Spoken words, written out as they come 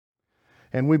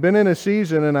And we've been in a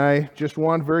season, and I just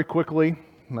want very quickly,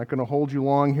 I'm not going to hold you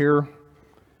long here.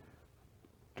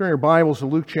 Turn your Bibles to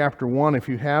Luke chapter 1 if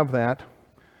you have that.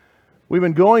 We've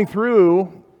been going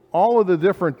through all of the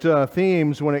different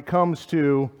themes when it comes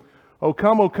to O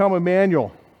come,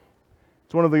 Immanuel.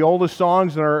 It's one of the oldest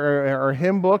songs in our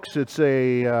hymn books. It's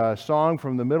a song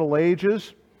from the Middle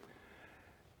Ages.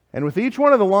 And with each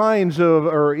one of the lines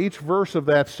or each verse of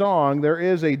that song, there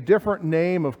is a different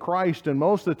name of Christ. And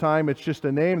most of the time, it's just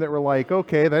a name that we're like,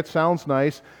 okay, that sounds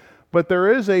nice. But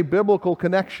there is a biblical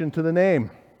connection to the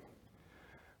name.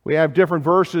 We have different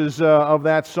verses of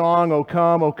that song, O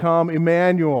come,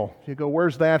 Immanuel. You go,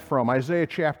 where's that from? Isaiah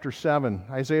chapter 7,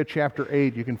 Isaiah chapter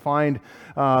 8. You can find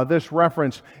this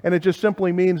reference. And it just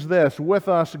simply means this, with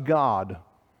us God.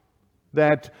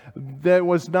 That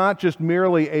was not just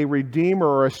merely a Redeemer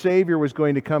or a Savior was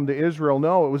going to come to Israel.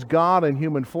 No, it was God in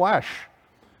human flesh.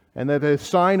 And that the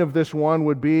sign of this one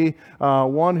would be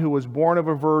one who was born of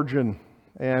a virgin.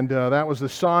 And that was the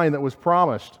sign that was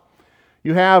promised.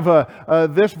 You have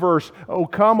this verse, O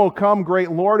come,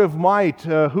 great Lord of might,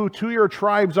 who to your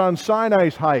tribes on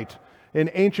Sinai's height in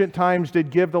ancient times did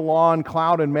give the law in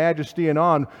cloud and majesty and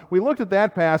on. We looked at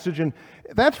that passage, and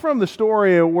that's from the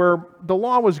story where the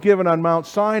law was given on Mount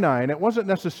Sinai, and it wasn't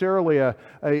necessarily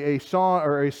a song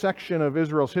or a section of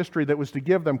Israel's history that was to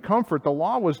give them comfort. The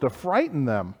law was to frighten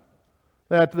them,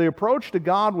 that the approach to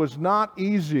God was not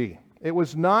easy. It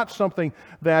was not something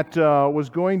that was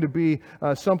going to be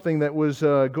something that was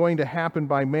going to happen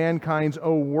by mankind's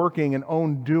own working and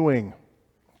own doing.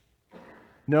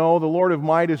 No, the Lord of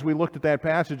might, as we looked at that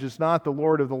passage, is not the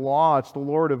Lord of the law. It's the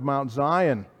Lord of Mount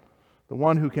Zion, the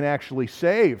one who can actually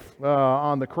save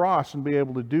on the cross and be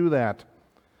able to do that.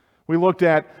 We looked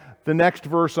at the next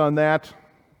verse on that.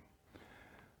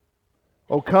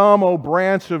 O come, O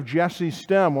branch of Jesse's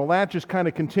stem. Well, that just kind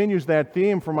of continues that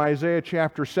theme from Isaiah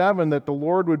chapter 7, that the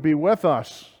Lord would be with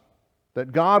us,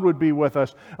 that God would be with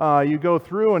us. You go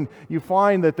through and you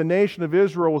find that the nation of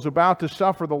Israel was about to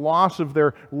suffer the loss of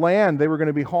their land. They were going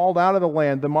to be hauled out of the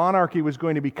land. The monarchy was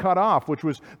going to be cut off, which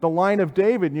was the line of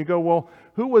David. And you go, well,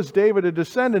 who was David a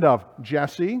descendant of?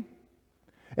 Jesse.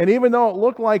 And even though it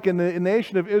looked like in the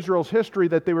nation of Israel's history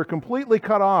that they were completely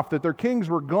cut off, that their kings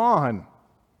were gone,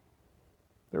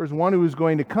 there was one who was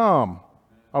going to come.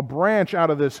 A branch out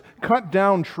of this cut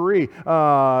down tree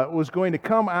was going to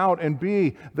come out and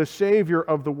be the Savior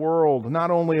of the world,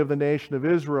 not only of the nation of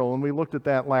Israel. And we looked at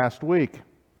that last week.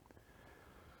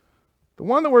 The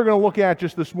one that we're going to look at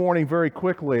just this morning very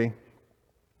quickly,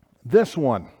 this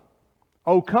one.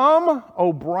 O come,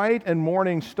 O bright and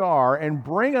morning star, and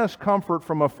bring us comfort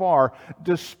from afar.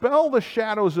 Dispel the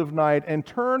shadows of night and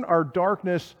turn our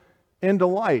darkness into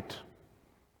light.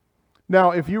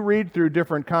 Now, if you read through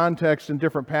different contexts and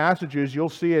different passages, you'll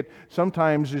see it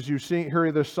sometimes as you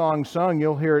hear this song sung,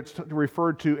 you'll hear it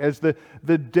referred to as the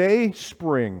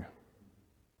Dayspring.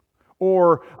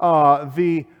 Or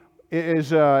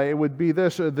it would be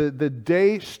this, the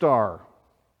day star.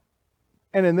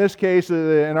 And in this case,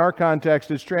 in our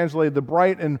context, it's translated the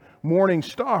bright and morning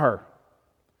star.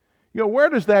 You know, where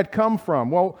does that come from?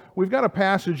 Well, we've got a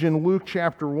passage in Luke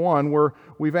chapter 1 where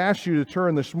we've asked you to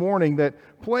turn this morning that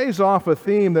plays off a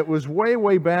theme that was way,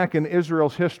 way back in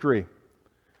Israel's history.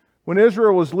 When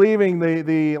Israel was leaving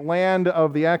the land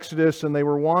of the Exodus and they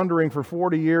were wandering for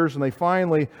 40 years and they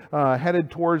finally headed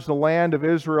towards the land of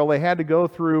Israel, they had to go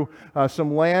through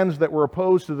some lands that were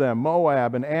opposed to them,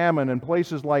 Moab and Ammon and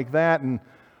places like that. And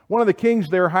one of the kings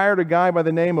there hired a guy by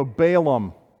the name of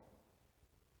Balaam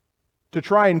to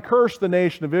try and curse the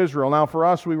nation of Israel. Now, for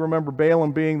us, we remember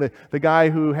Balaam being the guy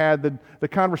who had the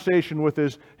conversation with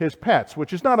his pets,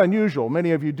 which is not unusual.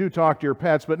 Many of you do talk to your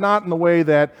pets, but not in the way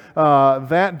that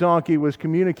that donkey was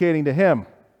communicating to him.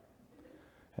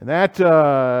 And that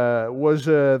was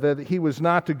that he was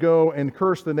not to go and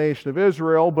curse the nation of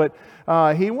Israel, but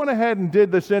he went ahead and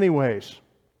did this anyways.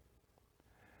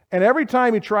 And every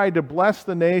time he tried to bless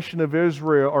the nation of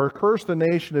Israel or curse the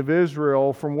nation of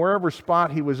Israel from wherever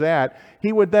spot he was at,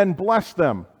 he would then bless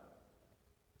them.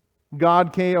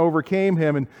 God overcame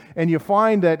him. And you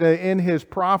find that in his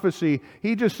prophecy,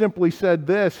 he just simply said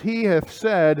this, He hath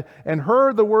said and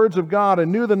heard the words of God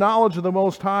and knew the knowledge of the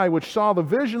Most High, which saw the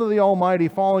vision of the Almighty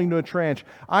falling to a trench.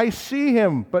 I see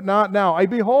him, but not now. I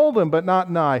behold him, but not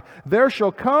nigh. There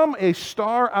shall come a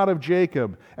star out of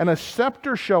Jacob, and a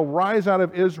scepter shall rise out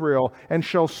of Israel, and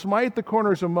shall smite the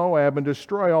corners of Moab and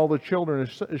destroy all the children of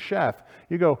Sheth.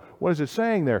 You go, what is it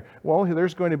saying there? Well,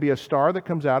 there's going to be a star that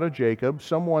comes out of Jacob,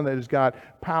 someone that has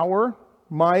got power,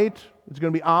 might. It's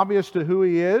going to be obvious to who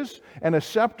he is. And a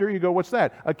scepter, you go, what's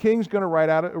that? A king's going to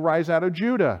rise out of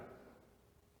Judah.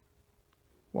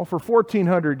 Well, for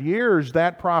 1,400 years,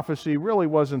 that prophecy really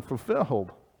wasn't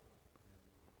fulfilled.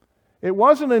 It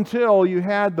wasn't until you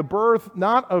had the birth,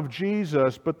 not of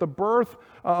Jesus, but the birth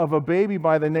of a baby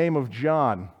by the name of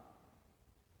John.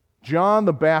 John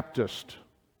the Baptist.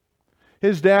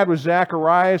 His dad was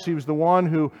Zacharias. He was the one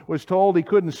who was told he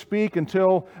couldn't speak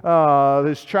until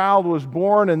his child was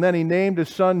born, and then he named his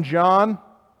son John.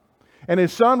 And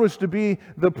his son was to be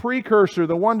the precursor,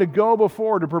 the one to go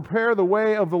before, to prepare the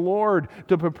way of the Lord,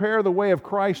 to prepare the way of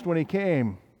Christ when He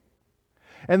came.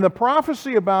 And the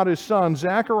prophecy about his son,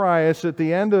 Zacharias, at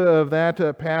the end of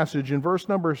that passage, in verse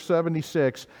number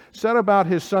 76, said about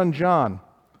his son John,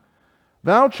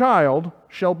 "Thou, child,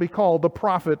 shalt be called the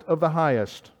prophet of the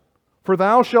highest. For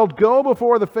thou shalt go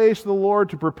before the face of the Lord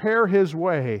to prepare His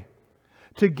way,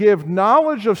 to give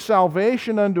knowledge of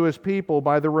salvation unto His people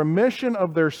by the remission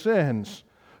of their sins,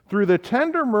 through the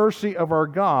tender mercy of our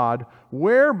God,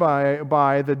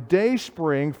 whereby the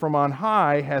dayspring from on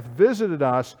high hath visited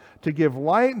us, to give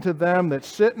light unto them that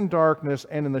sit in darkness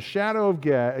and in the shadow of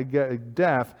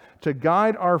death, to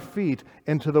guide our feet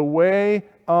into the way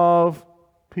of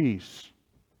peace."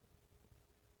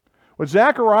 What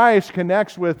Zacharias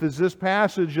connects with is this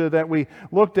passage that we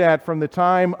looked at from the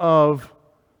time of,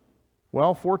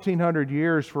 1,400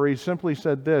 years, where he simply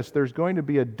said this: there's going to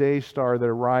be a day star that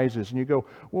arises. And you go,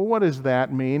 well, what does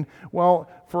that mean? Well,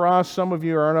 for us, some of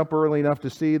you aren't up early enough to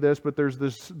see this, but there's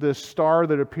this star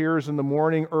that appears in the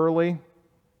morning early,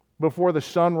 before the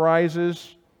sun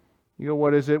rises. You go,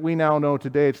 what is it? We now know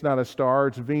today it's not a star,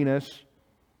 it's Venus.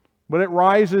 But it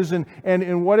rises,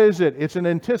 and what is it? It's an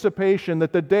anticipation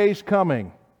that the day's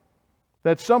coming,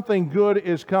 that something good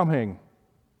is coming.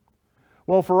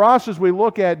 Well, for us, as we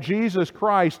look at Jesus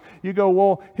Christ, you go,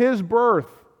 well, His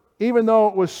birth, even though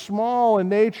it was small in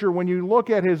nature, when you look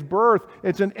at His birth,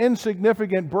 it's an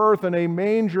insignificant birth in a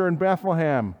manger in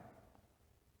Bethlehem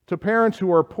to parents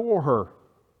who are poor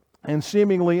and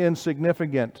seemingly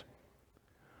insignificant.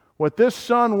 What this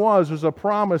son was a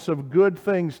promise of good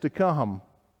things to come.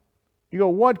 You go,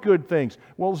 what good things?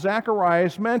 Well,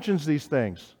 Zacharias mentions these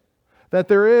things. That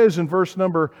there is, in verse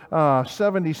number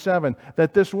 77,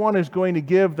 that this one is going to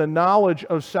give the knowledge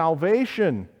of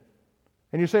salvation.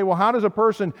 And you say, well, how does a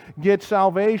person get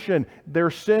salvation? Their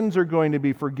sins are going to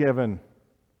be forgiven.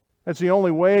 That's the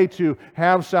only way to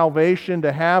have salvation,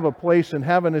 to have a place in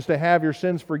heaven, is to have your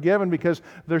sins forgiven, because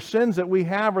the sins that we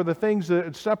have are the things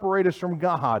that separate us from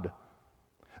God.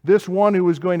 This one who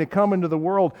was going to come into the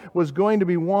world was going to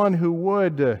be one who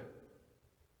would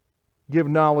give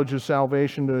knowledge of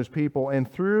salvation to His people,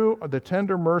 and through the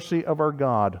tender mercy of our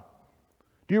God.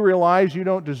 Do you realize you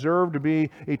don't deserve to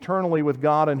be eternally with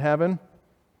God in heaven?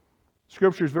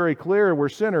 Scripture is very clear. We're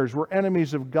sinners. We're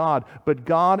enemies of God. But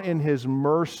God in His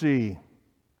mercy.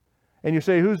 And you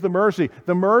say, who's the mercy?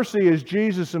 The mercy is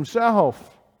Jesus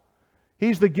Himself.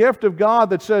 He's the gift of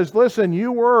God that says, listen,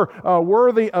 you were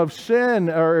worthy of sin,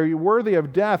 or worthy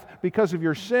of death because of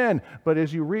your sin. But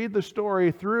as you read the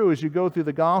story through, as you go through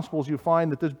the Gospels, you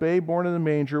find that this babe born in the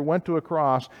manger went to a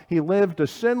cross. He lived a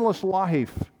sinless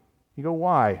life. You go,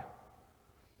 why?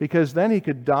 Because then He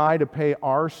could die to pay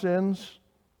our sins,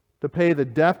 to pay the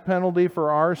death penalty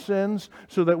for our sins,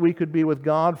 so that we could be with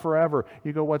God forever.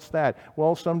 You go, what's that?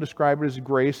 Well, some describe it as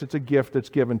grace. It's a gift that's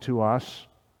given to us.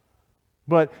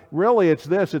 But really it's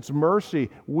this, it's mercy.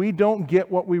 We don't get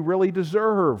what we really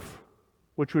deserve,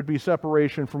 which would be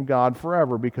separation from God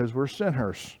forever, because we're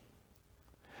sinners.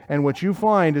 And what you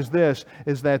find is this,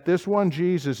 is that this one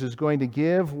Jesus is going to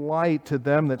give light to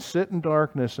them that sit in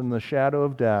darkness in the shadow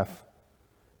of death.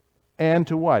 And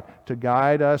to what? To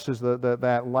guide us, as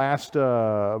that last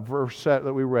verse set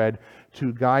that we read,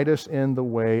 to guide us in the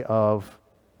way of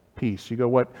peace. You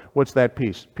go, what's that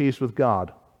peace? Peace with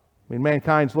God. I mean,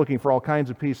 mankind's looking for all kinds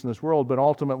of peace in this world, but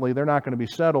ultimately they're not going to be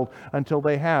settled until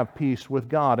they have peace with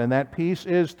God. And that peace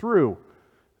is through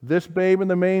this babe in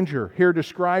the manger, here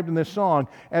described in this song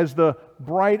as the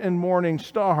bright and morning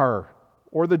star,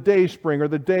 or the dayspring, or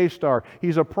the day star.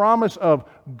 He's a promise of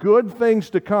good things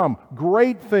to come,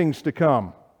 great things to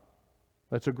come.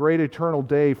 That's a great eternal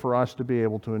day for us to be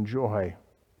able to enjoy.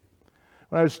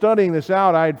 When I was studying this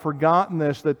out, I had forgotten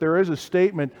this, that there is a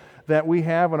statement that we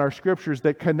have in our Scriptures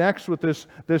that connects with this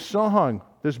song,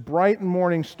 this bright and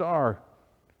morning star.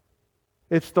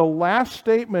 It's the last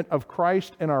statement of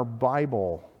Christ in our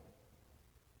Bible.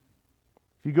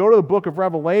 If you go to the book of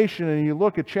Revelation and you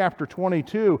look at chapter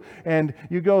 22, and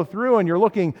you go through and you're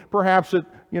looking perhaps at,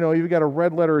 you've got a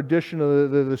red letter edition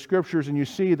of the Scriptures, and you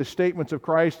see the statements of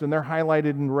Christ and they're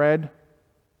highlighted in red.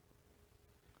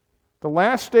 The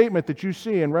last statement that you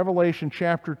see in Revelation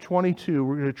chapter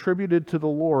 22, attributed to the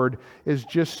Lord, is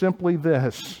just simply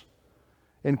this.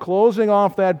 In closing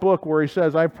off that book where he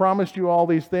says, I've promised you all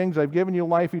these things, I've given you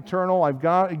life eternal,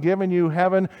 given you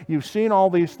heaven, you've seen all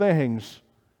these things,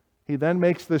 he then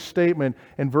makes this statement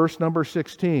in verse number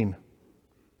 16.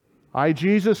 I,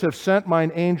 Jesus, have sent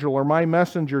mine angel or my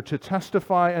messenger to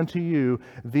testify unto you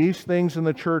these things in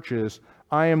the churches.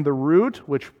 I am the root,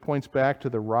 which points back to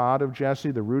the rod of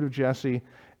Jesse, the root of Jesse,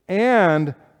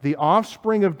 and the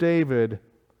offspring of David,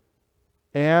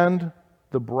 and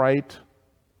the bright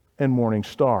and morning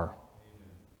star.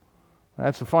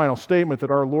 That's the final statement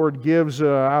that our Lord gives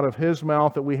out of His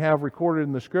mouth that we have recorded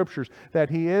in the Scriptures, that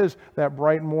He is that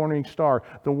bright morning star,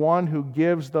 the one who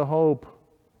gives the hope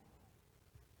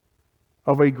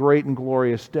of a great and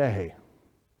glorious day.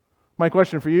 My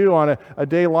question for you on a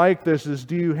day like this is,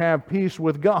 do you have peace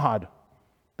with God?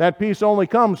 That peace only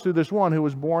comes through this one who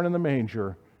was born in the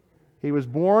manger. He was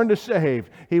born to save.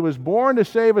 He was born to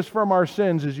save us from our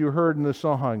sins, as you heard in the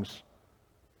songs.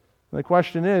 And the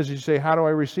question is, you say, how do I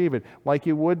receive it? Like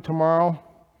you would tomorrow?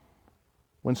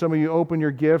 When some of you open your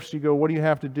gifts, you go, what do you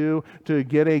have to do to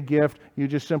get a gift? You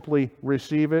just simply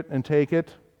receive it and take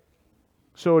it.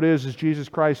 So it is as Jesus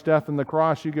Christ's death on the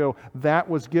cross. You go, that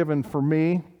was given for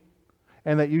me.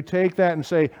 And that you take that and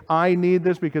say, I need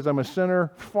this because I'm a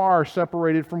sinner far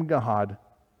separated from God.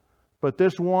 But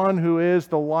this one who is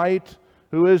the light,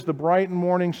 who is the bright and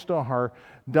morning star,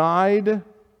 died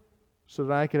so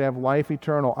that I could have life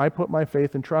eternal. I put my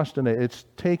faith and trust in it. It's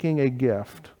taking a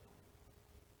gift.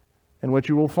 And what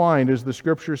you will find, as the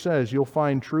Scripture says, you'll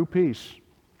find true peace.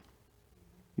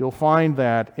 You'll find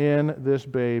that in this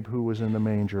babe who was in the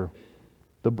manger,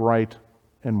 the bright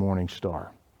and morning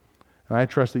star. And I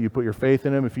trust that you put your faith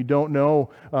in Him. If you don't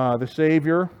know the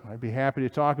Savior, I'd be happy to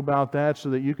talk about that so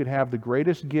that you could have the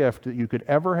greatest gift that you could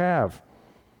ever have,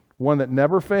 one that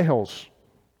never fails,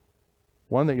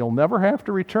 one that you'll never have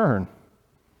to return.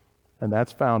 And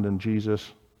that's found in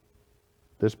Jesus,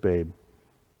 this babe,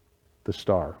 the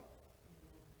star.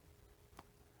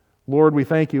 Lord, we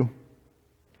thank you.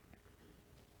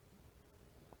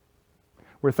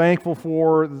 We're thankful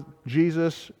for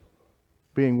Jesus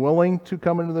being willing to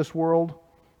come into this world,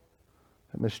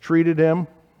 that mistreated Him,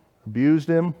 abused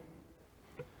Him.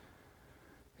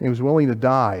 He was willing to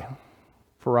die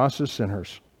for us as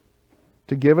sinners,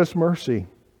 to give us mercy,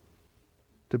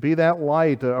 to be that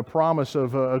light, a promise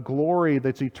of a glory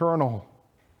that's eternal,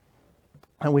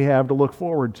 and we have to look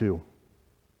forward to.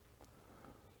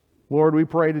 Lord, we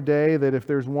pray today that if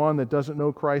there's one that doesn't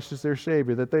know Christ as their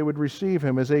Savior, that they would receive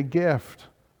Him as a gift.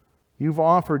 You've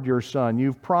offered your Son.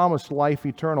 You've promised life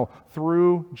eternal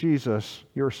through Jesus,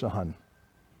 your Son.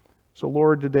 So,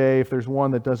 Lord, today, if there's one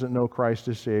that doesn't know Christ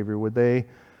as Savior, would they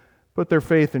put their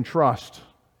faith and trust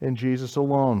in Jesus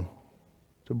alone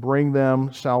to bring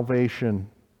them salvation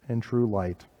and true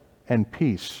light and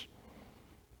peace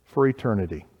for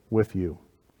eternity with you.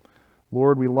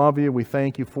 Lord, we love you. We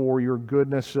thank you for your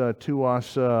goodness to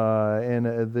us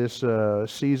in this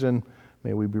season.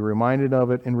 May we be reminded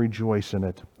of it and rejoice in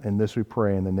it. And this we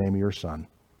pray in the name of your Son.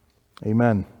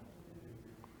 Amen.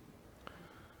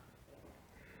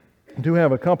 I do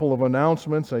have a couple of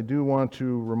announcements. I do want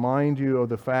to remind you of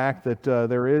the fact that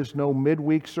there is no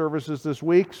midweek services this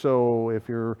week. So if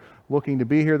you're looking to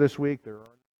be here this week, there are